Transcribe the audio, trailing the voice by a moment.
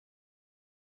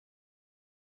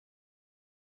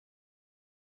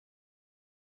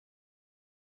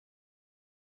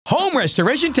Home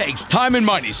restoration takes time and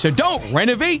money, so don't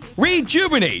renovate,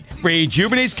 rejuvenate.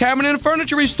 Rejuvenate's Cabinet and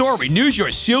Furniture Restore renews your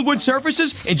sealed wood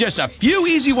surfaces in just a few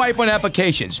easy wipe-on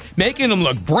applications, making them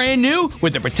look brand new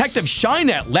with the protective shine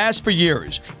that lasts for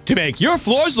years. To make your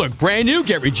floors look brand new,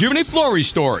 get Rejuvenate Floor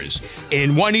Restorers.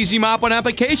 In one easy mop-on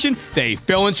application, they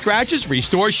fill in scratches,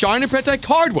 restore shine, and protect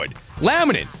hardwood,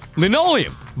 laminate,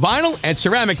 linoleum, vinyl, and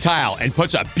ceramic tile, and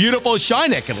puts a beautiful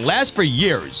shine that can last for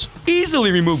years.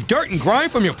 Easily remove dirt and grime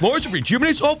from your floors with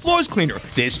Rejuvenate's All Floors Cleaner.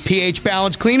 This pH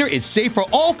balanced cleaner is safe for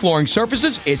all flooring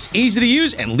surfaces, it's easy to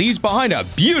use, and leaves behind a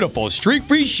beautiful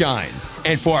streak-free shine.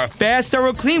 And for a fast,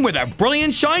 thorough clean with a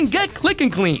brilliant shine, get Click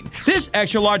and Clean. This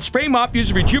extra-large spray mop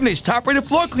uses Rejuvenate's top-rated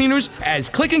floor cleaners as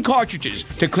clicking cartridges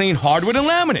to clean hardwood and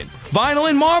laminate, vinyl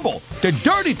and marble, the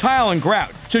dirty tile and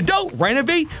grout. So don't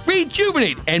renovate,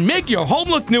 rejuvenate, and make your home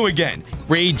look new again.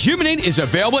 Rejuvenate is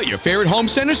available at your favorite home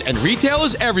centers and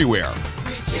retailers everywhere.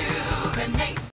 Rejuvenate.